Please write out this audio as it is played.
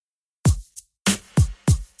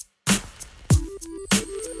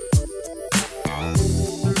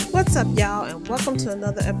What's up, y'all, and welcome to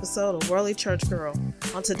another episode of Worldly Church Girl.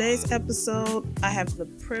 On today's episode, I have the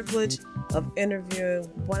privilege of interviewing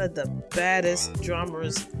one of the baddest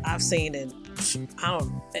drummers I've seen in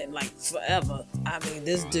forever. I mean,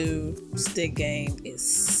 this dude, stick game is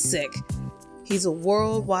sick. He's a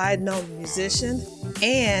worldwide known musician,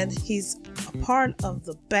 and he's a part of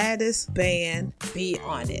the baddest band, Be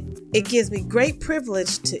On It. It gives me great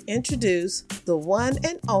privilege to introduce the one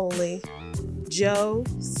and only Joe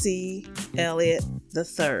C. Elliott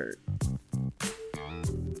III.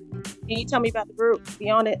 Can you tell me about the group, Be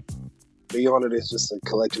On It? Be On It is just a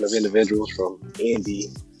collection of individuals from Indy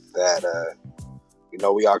that,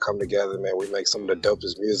 we all come together, man. We make some of the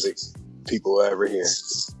dopest music people will ever hear.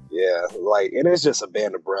 Yeah, and it's just a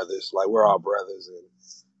band of brothers. Like, we're all brothers, and,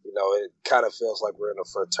 it kind of feels like we're in a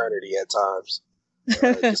fraternity at times,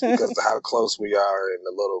 just because of how close we are and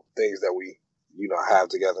the little things that we, have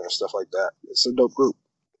together and stuff like that. It's a dope group.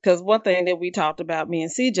 Because one thing that we talked about, me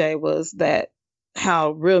and CJ, was that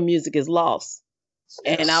how real music is lost.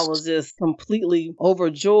 Yes. And I was just completely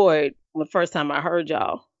overjoyed the first time I heard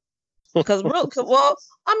y'all. Because for real.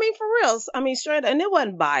 Straight, and it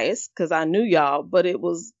wasn't biased because I knew y'all, but it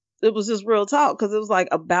was just real talk, because it was like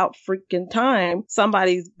about freaking time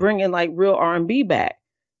somebody's bringing like real R&B back,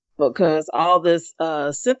 because all this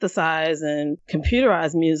synthesized and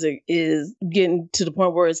computerized music is getting to the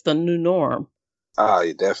point where it's the new norm. Oh,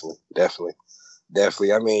 yeah, definitely.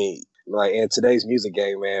 I mean, like, in today's music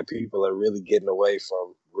game, man, people are really getting away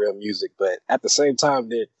from real music, but at the same time,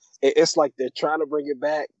 it's like they're trying to bring it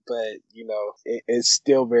back, but it's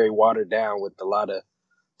still very watered down with a lot of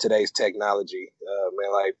today's technology.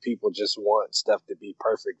 Like, people just want stuff to be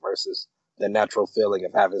perfect versus the natural feeling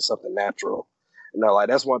of having something natural.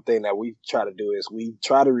 That's one thing that we try to do, is we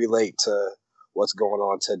try to relate to what's going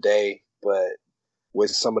on today, but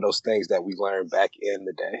with some of those things that we learned back in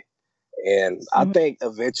the day. And I think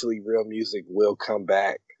eventually real music will come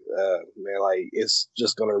back. It's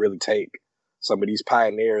just going to really take some of these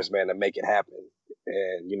pioneers, man, to make it happen.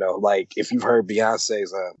 And, if you've heard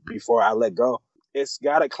Beyonce's Before I Let Go, it's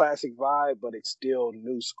got a classic vibe, but it's still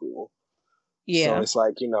new school. Yeah. So it's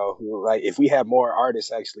like, if we had more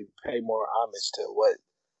artists actually pay more homage to what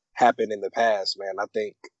happened in the past, man, I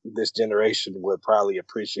think this generation would probably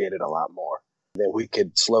appreciate it a lot more. Then we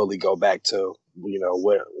could slowly go back to,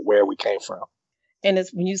 where we came from. And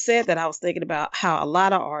it's when you said that, I was thinking about how a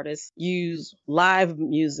lot of artists use live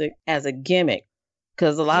music as a gimmick,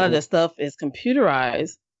 because a lot of their stuff is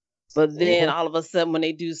computerized. But then all of a sudden, when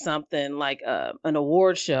they do something like an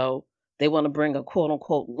award show, they want to bring a quote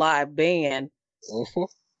unquote live band.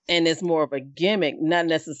 And it's more of a gimmick, not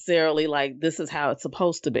necessarily like this is how it's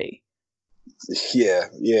supposed to be. Yeah.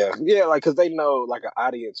 Like, because they know, like, an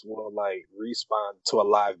audience will like respond to a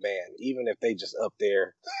live band, even if they just up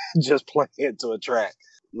there just playing to a track.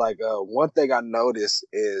 Like, one thing I noticed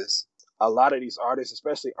is a lot of these artists,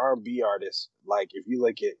 especially R&B artists, like if you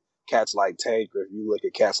look at cats like Tank, or if you look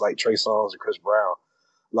at cats like Trey Songz or Chris Brown,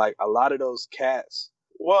 like a lot of those cats.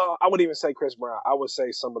 Well, I wouldn't even say Chris Brown. I would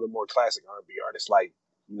say some of the more classic R&B artists, like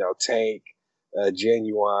Tank,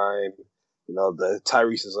 Genuine, the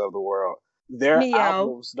Tyrese's of the world. Their Neo.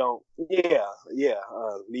 albums don't,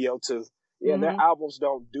 Neo too. Yeah, their albums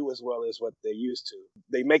don't do as well as what they used to.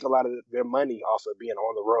 They make a lot of their money off of being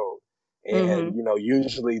on the road. And,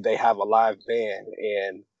 usually they have a live band,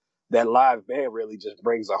 and that live band really just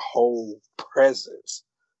brings a whole presence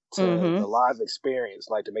to the live experience,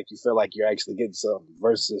 like to make you feel like you're actually getting something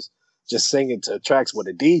versus just singing to tracks with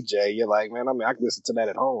a DJ. You're like, man, I can listen to that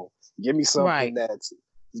at home. Give me something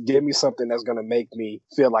that's going to make me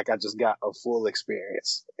feel like I just got a full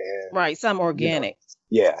experience. And, something organic.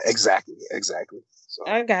 Yeah, exactly. So,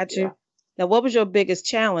 I got you. Yeah. Now, what was your biggest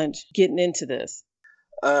challenge getting into this?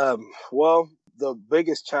 Well, the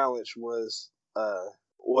biggest challenge was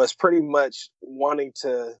pretty much wanting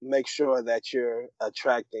to make sure that you're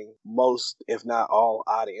attracting most, if not all,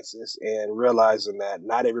 audiences, and realizing that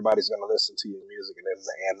not everybody's going to listen to your music,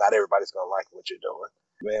 and not everybody's going to like what you're doing.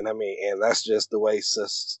 Man, and that's just the way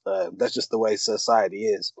society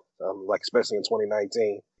is. Like, especially in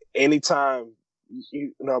 2019, anytime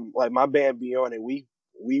like my band Be On It, we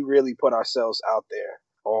really put ourselves out there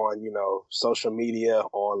on social media,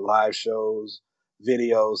 on live shows,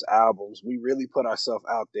 videos, albums. We really put ourselves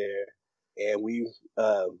out there, and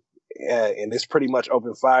and it's pretty much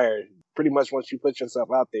open fire. Pretty much once you put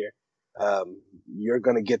yourself out there, you're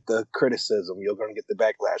going to get the criticism, you're going to get the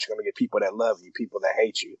backlash, you're going to get people that love you, people that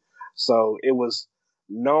hate you. So it was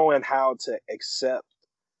knowing how to accept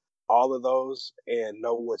all of those and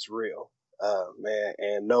know what's real,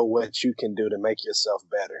 and know what you can do to make yourself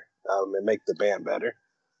better, and make the band better.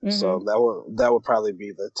 So Hmm. that would probably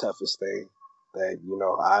be the toughest thing that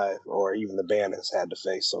I or even the band has had to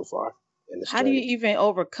face so far in this How do you journey. even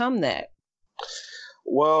overcome that?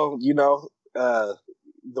 Well,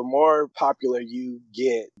 the more popular you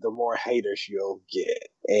get, the more haters you'll get,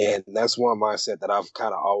 and that's one mindset that I've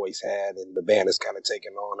kind of always had, and the band has kind of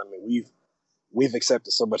taken on. I mean, we've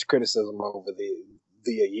accepted so much criticism over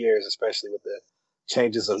the years, especially with the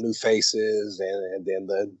changes of new faces, and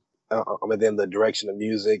then the direction of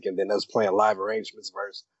music, and then us playing live arrangements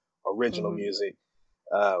versus original Hmm. music.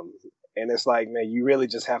 Um, and it's like, man, you really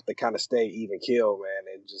just have to kind of stay even keel,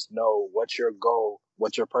 man, and just know what your goal,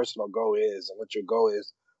 what your personal goal is, and what your goal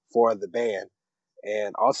is for the band.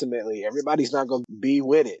 And ultimately, everybody's not going to be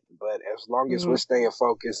with it, but as long as we're Hmm. staying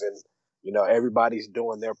focused and everybody's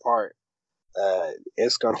doing their part,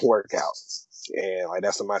 it's going to work out. And like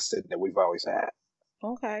that's a mindset that we've always had.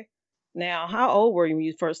 Okay. Now, how old were you when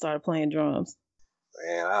you first started playing drums?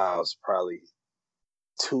 And I was probably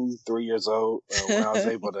 2, 3 years old when I was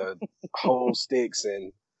able to hold sticks,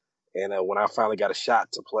 and when I finally got a shot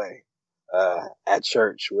to play at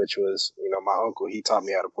church, which was my uncle, he taught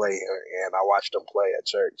me how to play, and I watched him play at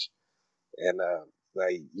church, and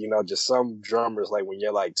like just some drummers, like when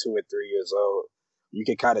you're like 2 or 3 years old, you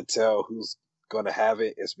can kind of tell who's gonna have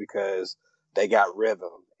it. It's because they got rhythm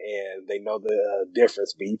and they know the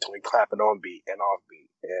difference between clapping on beat and off beat.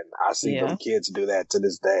 And I see them Yeah. kids do that to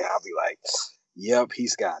this day. I'll be like, "Yep,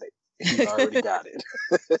 he's got it. He's already got it.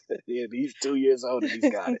 Yeah, he's 2 years old and he's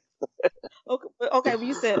got it." Okay, but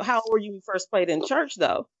you said how old were you when you first played in church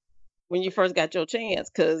though? When you first got your chance,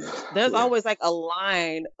 because there's Yeah. always like a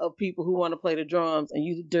line of people who want to play the drums, and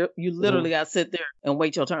you Mhm. literally got to sit there and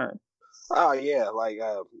wait your turn. Oh yeah, like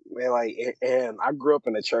man, like and I grew up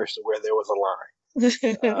in a church where there was a line.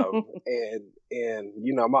 And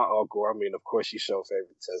my uncle, I mean, of course he showed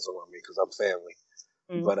favoritism on me because I'm family.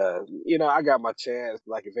 Mm, But I got my chance.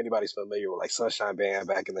 Like if anybody's familiar with like Sunshine Band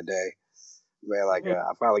back in the day, man, like mhm,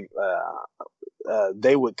 I finally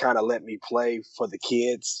they would kind of let me play for the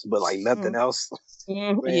kids, but like nothing mhm, else.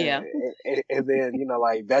 Man, yeah. and then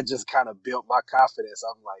like that just kind of built my confidence.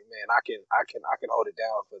 I'm like, man, I can hold it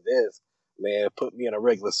down for this. Man, put me in a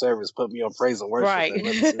regular service, put me on praise and worship, Right. and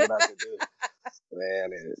let me see what I can do, man.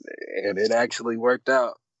 And it actually worked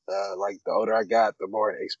out. Like the older I got, the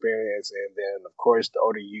more experience, and then of course, the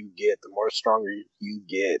older you get, the more stronger you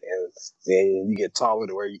get, and then you get taller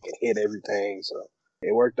to where you can hit everything. So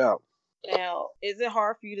it worked out. Now, is it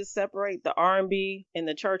hard for you to separate the R&B and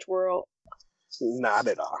the church world? Not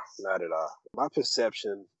at all. Not at all. My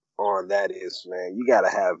perception on that is, man, you got to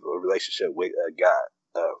have a relationship with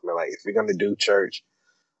God. Man, like if you're gonna do church,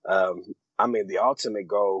 um, I mean, the ultimate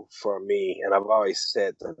goal for me, and I've always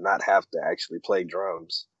said to not have to actually play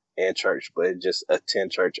drums in church, but just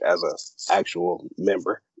attend church as a actual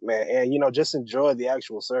member, man, and just enjoy the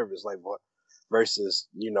actual service, like what versus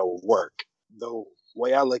work. The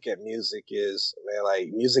way I look at music is, man, like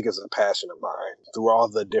music is a passion of mine. Through all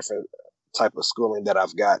the different type of schooling that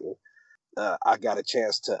I've gotten, I got a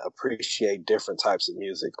chance to appreciate different types of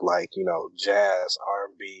music, like jazz,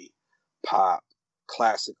 R&B, pop,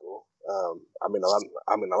 classical.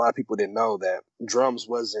 A lot of people didn't know that drums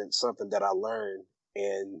wasn't something that I learned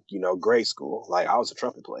in grade school. Like I was a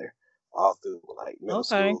trumpet player all through like middle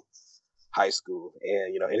Okay. school, high school,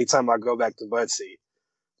 and anytime I go back to Muncie,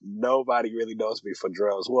 nobody really knows me for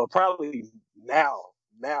drums. Well, probably now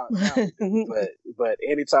they do. But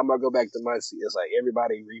anytime I go back to Muncie, it's like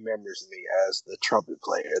everybody remembers me as the trumpet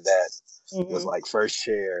player that was Hmm. like first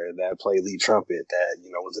chair, that played lead trumpet, that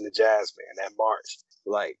was in the jazz band, that marched.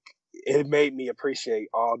 Like it made me appreciate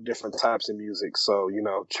all different types of music. So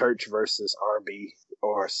church versus R&B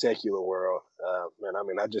or secular world, man. I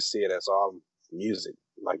mean, I just see it as all music.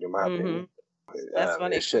 Like in my Hmm. opinion, That's it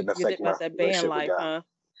funny. So shouldn't you get affect it my about that band relationship with life, God. huh?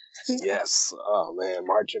 Yes. Oh man,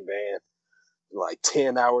 marching band, like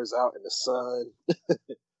 10 hours out in the sun.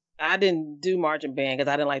 I didn't do marching band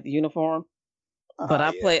because I didn't like the uniform.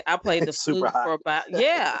 But Yeah, I played the it's super flute hot. for about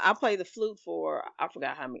yeah, I played the flute for I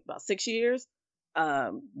forgot how many about 6 years.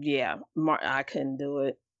 Yeah, I couldn't do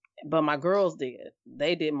it, but my girls did.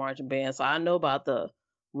 They did marching band, so I know about the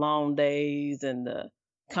long days and the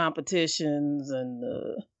competitions and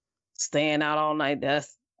the staying out all night.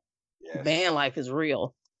 That's band Yes, life is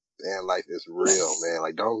real. man, life is real, man.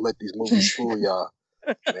 Like, don't let these movies fool y'all,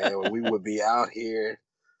 man. When we would be out here,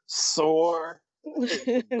 sore,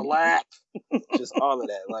 black, just all of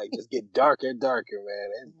that. Like, just get darker and darker, man.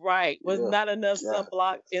 And Right. Was not enough yeah,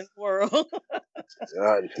 sunblock in the world.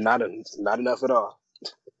 not enough at all.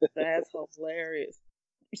 That's hilarious.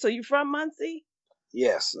 So you from Muncie?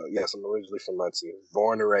 Yes, yes. I'm originally from Muncie,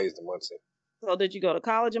 born and raised in Muncie. So did you go to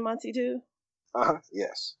college in Muncie too?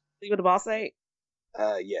 Yes. You go to Ball State?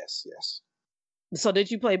 Yes, yes. So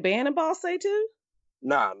did you play band in Ball State too?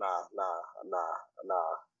 Nah.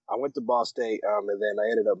 I went to Ball State, and then I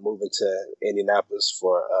ended up moving to Indianapolis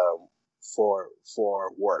for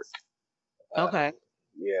work. Okay.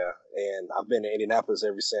 Yeah, and I've been in Indianapolis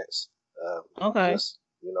ever since. Okay. Just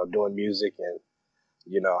doing music, and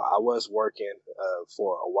I was working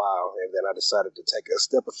for a while, and then I decided to take a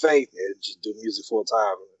step of faith and just do music full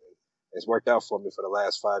time. It's worked out for me for the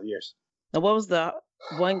last 5 years. Now, what was the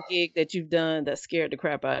one gig that you've done that scared the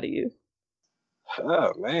crap out of you?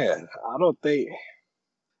 Oh man, I don't think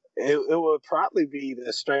it would probably be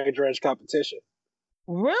the Strange Range competition.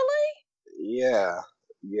 Really? Yeah.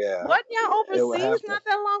 Wasn't y'all It would have overseas to. not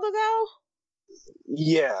that long ago?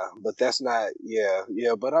 Yeah, but that's not. Yeah.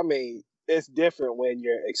 But I mean, it's different when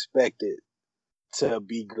you're expected to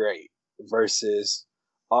be great versus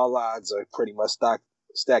all odds are pretty much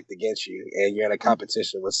stacked against you, and you're in a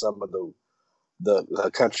competition with some of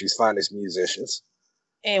the country's finest musicians.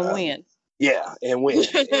 And when? Yeah, and win.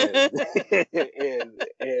 And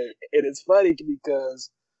it's funny because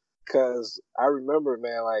I remember,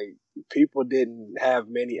 man, like people didn't have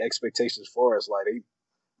many expectations for us. Like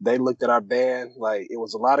they looked at our band like it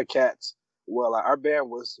was a lot of cats. Well, like, our band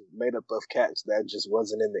was made up of cats that just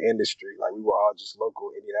wasn't in the industry. Like we were all just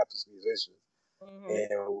local Indianapolis musicians.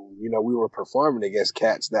 And we were performing against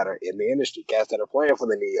cats that are in the industry, cats that are playing for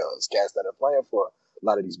the Neos, cats that are playing for a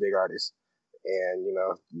lot of these big artists. And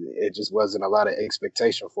it just wasn't a lot of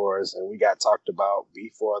expectation for us, and we got talked about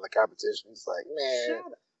before the competition. It's like, man,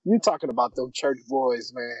 you talking about them church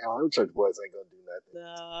boys, man? Them church boys ain't gonna do nothing.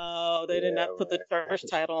 No, they did not put the church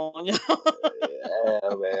title on you.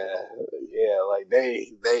 Yeah, man. Yeah, like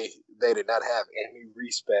they did not have any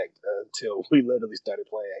respect until we literally started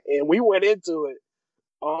playing, and we went into it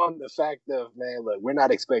on the fact of, man, look, we're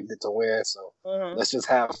not expected to win, so let's just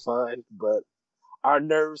have fun. But our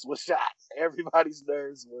nerves were shot. Everybody's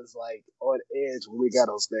nerves was like on edge when we got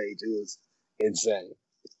on stage. It was insane.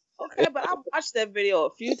 Okay, but I watched that video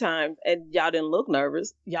a few times, and y'all didn't look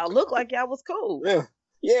nervous. Y'all looked like y'all was cool.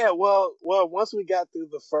 Yeah. Well, once we got through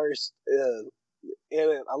the first, and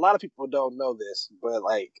a lot of people don't know this, but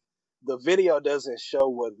like the video doesn't show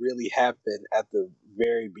what really happened at the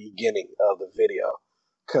very beginning of the video,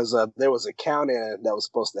 because there was a count in that was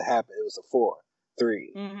supposed to happen. It was a 4,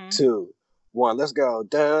 3, 2, 1. Let's go.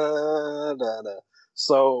 Da, da, da.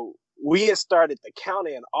 So we had started the count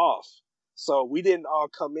in off. So we didn't all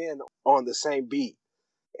come in on the same beat.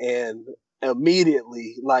 And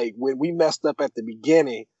immediately, like when we messed up at the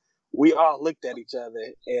beginning, we all looked at each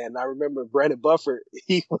other. And I remember Brandon Bufford,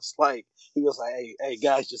 he was like, hey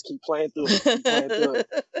guys, just keep playing through it. Keep playing through it.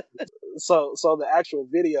 So the actual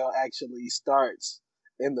video actually starts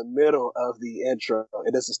in the middle of the intro.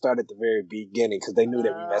 It doesn't start at the very beginning because they knew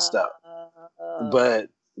that we messed up. But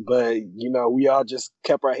we all just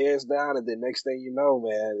kept our heads down, and the next thing you know,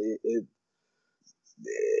 man,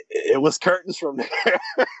 it was curtains from there.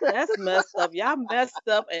 That's messed up. Y'all messed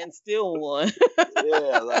up and still won.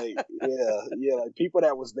 Like people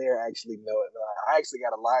that was there actually know it. I actually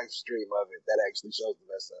got a live stream of it that actually shows the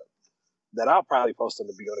mess up. That I'll probably post on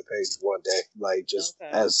the Be On It page one day, like just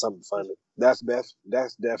as something funny. That's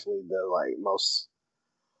definitely the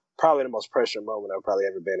probably the most pressure moment I've probably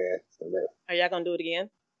ever been in. Are y'all gonna do it again?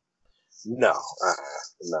 No,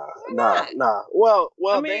 nah. Well,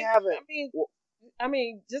 I mean, they haven't. I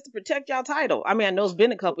mean, just to protect y'all title. I mean, I know it's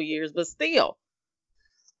been a couple years, but still.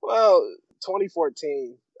 Well,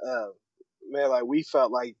 2014, man, like we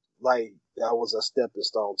felt like that was a stepping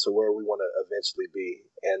stone to where we want to eventually be,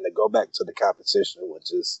 and to go back to the competition,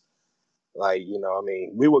 which is like, I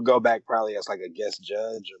mean, we would go back probably as like a guest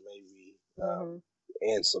judge or maybe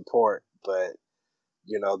in support, but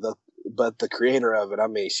the creator of it, I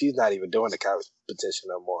mean, she's not even doing the competition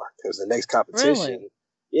no more, because the next competition,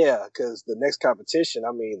 because the next competition,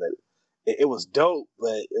 I mean, it was dope,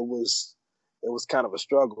 but it was kind of a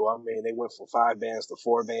struggle. I mean, they went from 5 bands to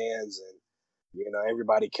 4 bands, and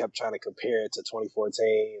everybody kept trying to compare it to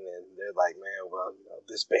 2014, and they're like, man, well,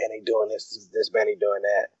 this band ain't doing this band ain't doing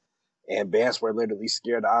that. And bands were literally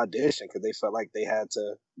scared to audition because they felt like they had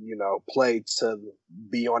to, play to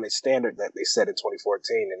be on a standard that they set in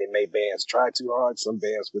 2014. And it made bands try too hard. Some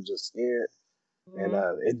bands were just scared. And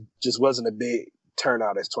it just wasn't a big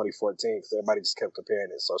turnout as 2014 because everybody just kept comparing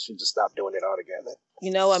it. So she just stopped doing it altogether.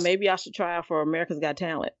 You know what? Maybe I should try out for America's Got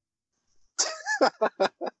Talent.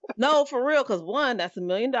 No, for real. Because 1, that's $1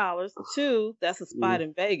 million. 2, that's a spot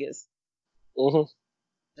in Vegas.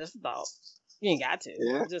 Just a thought. You ain't got to.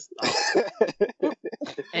 Yeah. Just thought.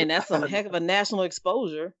 And that's some heck of a national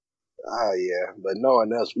exposure. Oh yeah, but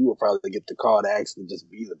knowing us, we would probably get the call to actually just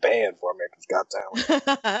be the band for America's Got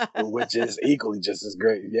Talent, which is equally just as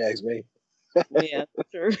great. If you ask me. Yeah,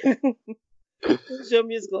 true. Who's your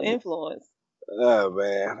musical influence? Oh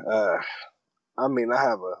man, I mean, I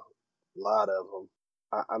have a lot of them.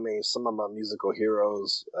 I mean, some of my musical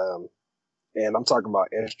heroes, and I'm talking about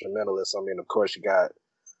instrumentalists. I mean, of course, you got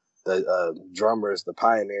the drummers, the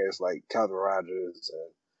pioneers like Calvin Rogers,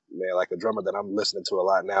 and man, like a drummer that I'm listening to a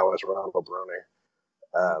lot now is Ronald Bruner.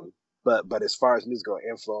 Um, but as far as musical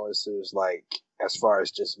influences, like as far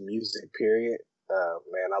as just music, period,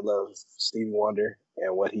 man, I love Stevie Wonder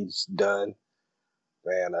and what he's done.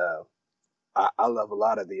 Man, I love a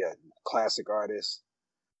lot of the classic artists.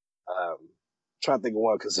 Trying to think of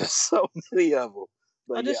one because there's so many of them. I'll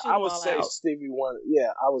But yeah, just shoot I them would all say out. Stevie Wonder. Yeah,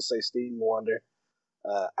 I would say Stevie Wonder,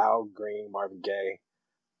 Al Green, Marvin Gaye.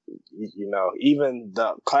 You know, even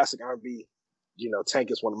the classic R&B. You know, Tank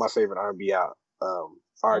is one of my favorite R&B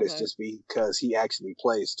artists Okay. just because he actually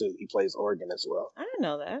plays too. He plays organ as well. I didn't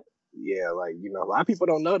know that. Yeah, like a lot of people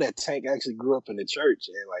don't know that Tank actually grew up in the church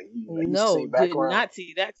and like he used to No, sing did background not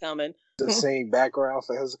see that coming. to sing background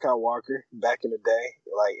for Hezekiah Walker back in the day,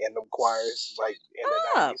 like in the choirs, like in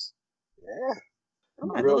the Up. '90s. Yeah, I'm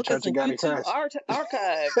gonna have to grew up look at Church of some God in YouTube Christ.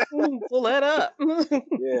 archive. Pull that up.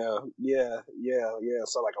 Yeah.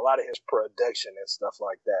 So like a lot of his production and stuff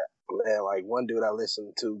like that. Man, like one dude I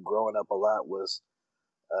listened to growing up a lot was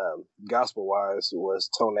gospel wise was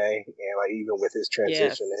Tone, and like even with his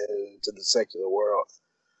transition Yes. into the secular world,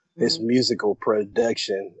 his Mm-hmm. musical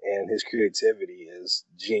production and his creativity is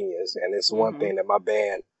genius, and it's one Mm-hmm. thing that my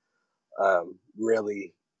band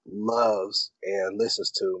really loves and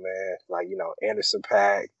listens to, man. Like, Anderson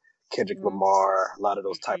Paak, Kendrick Mm-hmm. Lamar, a lot of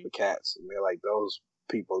those type Mm-hmm. of cats. Man, like those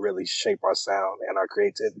people really shape our sound and our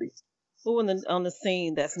creativity. Who on the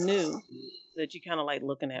scene that's new that you kind of like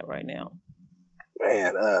looking at right now?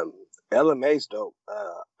 Man, LMA's dope.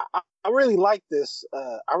 I really like this.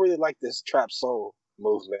 I really like this trap soul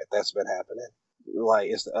movement that's been happening. Like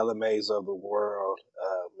it's the LMAs of the world.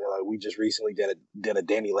 Like we just recently did a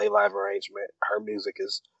Danny Lay live arrangement. Her music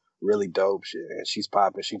is really dope, and she's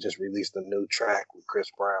popping. She just released a new track with Chris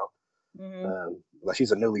Brown. Mm-hmm. Like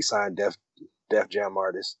she's a newly signed Def Jam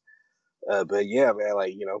artist. But yeah, man,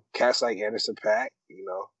 like cats like Anderson Paak,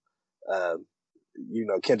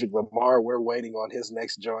 Kendrick Lamar. We're waiting on his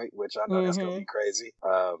next joint, which I know that's gonna Mm-hmm. be crazy.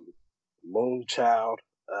 Moonchild.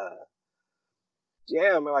 Uh,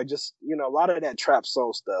 yeah, man, like just a lot of that trap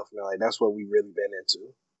soul stuff, man. Like that's what we really been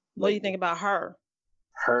into What do you think lately. about her?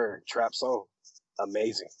 Her trap soul,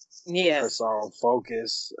 amazing. Her Yes. song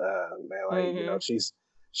Focus, man, like Mm-hmm.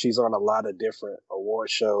 she's on a lot of different award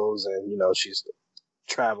shows, and she's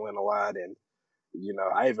traveling a lot, and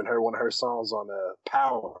I even heard one of her songs on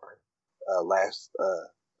Power last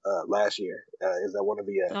year. Is that one of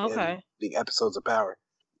the in Okay. the episodes of Power?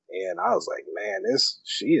 And I was like, man,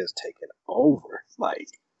 she is taking over. Like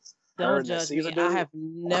her Don't and that judge me. Caesar I dude. have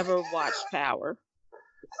never watched Power.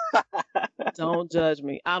 Don't judge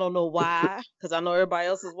me. I don't know why, because I know everybody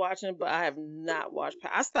else is watching, but I have not watched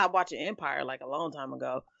Power. I stopped watching Empire like a long time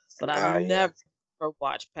ago, but I've Yeah, never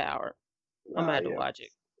watched Power. I'm gonna have to yeah, watch it.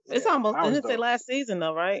 It's yeah. almost, and Power's it's their dope. last season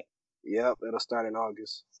though, right? Yep, it'll start in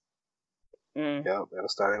August. Mm, Yep, it'll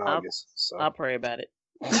start in I'll August. So I'll pray about it.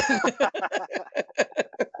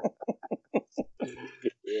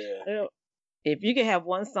 yeah. Well, if you could have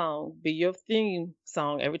one song be your theme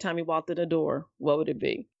song every time you walk through the door, what would it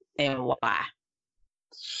be and why?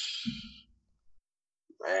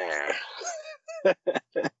 Man.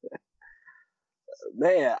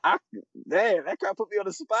 Man, that kind of put me on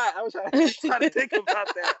the spot. I was trying to think about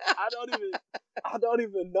that. I don't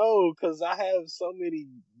even know because I have so many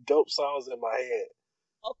dope songs in my head.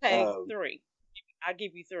 Okay, three. I'll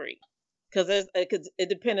give you three because it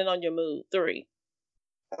depending on your mood. Three.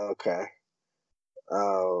 Okay.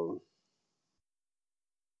 Um,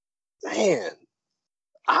 man,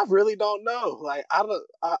 I really don't know. Like, I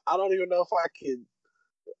don't even know if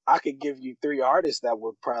I could give you three artists that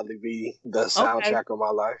would probably be the Okay. soundtrack of my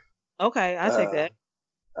life. Okay, I take Uh, that.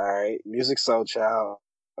 all right, Music Soul Child.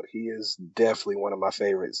 He is definitely one of my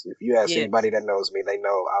favorites. If you ask Yeah. anybody that knows me, they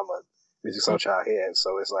know I'm a Music Soul Mm. Child head.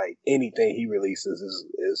 So it's like anything he releases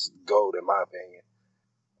is gold in my opinion.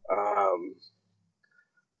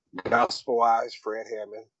 Gospel wise, Fred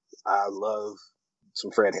Hammond. I love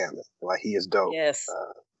some Fred Hammond. Like he is dope. Yes.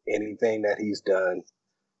 Anything that he's done,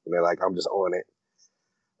 like I'm just on it.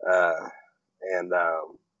 And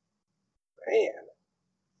man,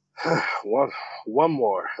 one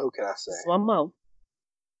more. Who can I say? Just one more.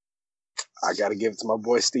 I gotta give it to my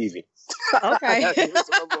boy Stevie. Okay. I, give it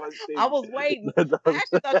to my boy Stevie. I was waiting. I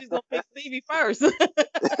actually thought you was gonna pick Stevie first.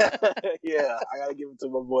 Yeah, I gotta give it to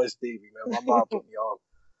my boy Stevie, man. My mom put me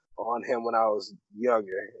on him when I was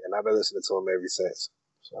younger, and I've been listening to him ever since.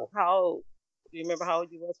 So. How old? Do you remember how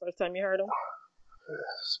old you was first time you heard him?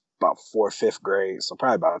 About 4th, 5th grade, so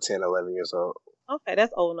probably about 10, 11 years old. Okay,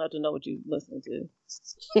 that's old enough to know what you listening to.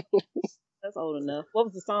 That's old enough. What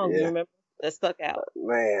was the song you remember that stuck out?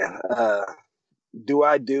 Man, Do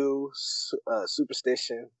I Do,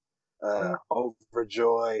 Superstition,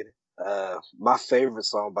 Overjoyed. My favorite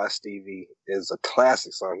song by Stevie is a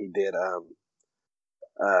classic song he did. I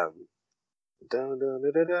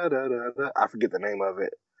forget the name of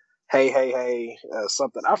it. Hey,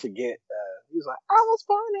 something. I forget. He was like, I was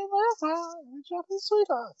born in the house, jumping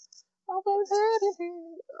sweetheart.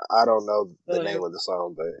 I don't know the name of the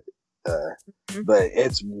song, but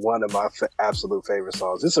it's one of my absolute favorite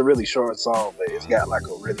songs. It's a really short song, but it's got like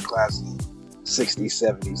a really classic 60s,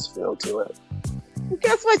 70s feel to it. Well,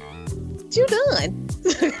 guess what? You done.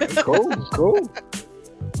 Cool.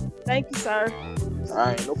 Thank you, sir. All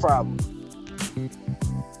right, no problem.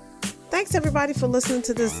 Thanks everybody for listening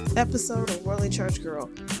to this episode of Worldly Church Girl.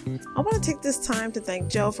 I want to take this time to thank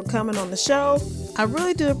Joe for coming on the show. I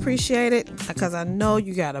really do appreciate it because I know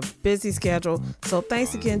you got a busy schedule. So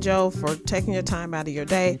thanks again, Joe, for taking your time out of your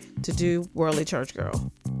day to do Worldly Church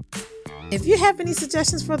Girl. If you have any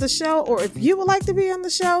suggestions for the show or if you would like to be on the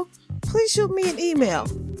show, please shoot me an email.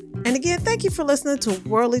 And again, thank you for listening to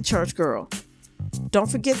Worldly Church Girl.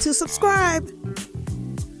 Don't forget to subscribe.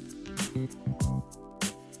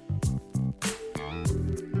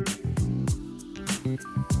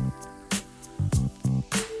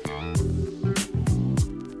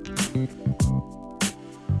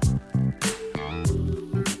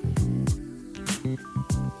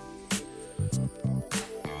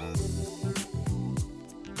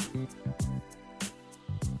 Mm-hmm.